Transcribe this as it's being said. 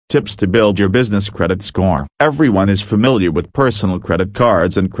Tips to build your business credit score. Everyone is familiar with personal credit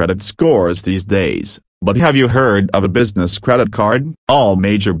cards and credit scores these days, but have you heard of a business credit card? All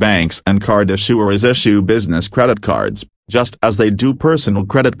major banks and card issuers issue business credit cards, just as they do personal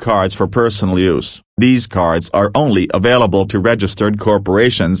credit cards for personal use. These cards are only available to registered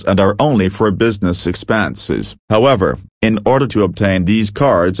corporations and are only for business expenses. However, in order to obtain these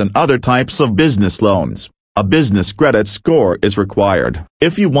cards and other types of business loans, a business credit score is required.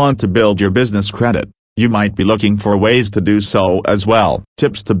 If you want to build your business credit, you might be looking for ways to do so as well.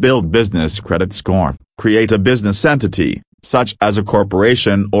 Tips to build business credit score. Create a business entity, such as a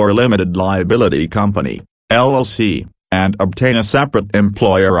corporation or limited liability company, LLC, and obtain a separate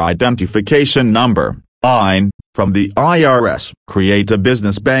employer identification number, EIN, from the IRS. Create a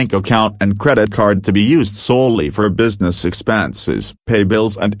business bank account and credit card to be used solely for business expenses. Pay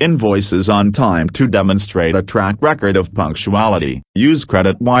bills and invoices on time to demonstrate a track record of punctuality. Use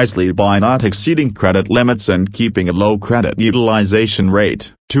credit wisely by not exceeding credit limits and keeping a low credit utilization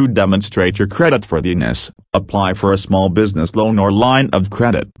rate. To demonstrate your creditworthiness, apply for a small business loan or line of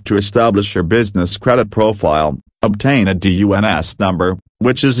credit. To establish your business credit profile, obtain a DUNS number,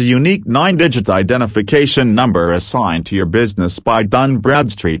 which is a unique 9-digit identification number assigned to your business by Dun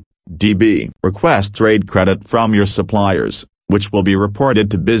Bradstreet, DB. Request trade credit from your suppliers, which will be reported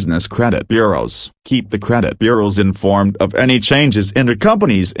to business credit bureaus. Keep the credit bureaus informed of any changes in your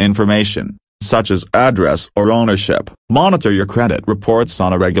company's information, such as address or ownership. Monitor your credit reports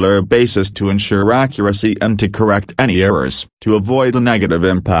on a regular basis to ensure accuracy and to correct any errors. To avoid a negative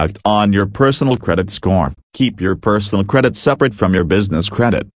impact on your personal credit score, keep your personal credit separate from your business credit.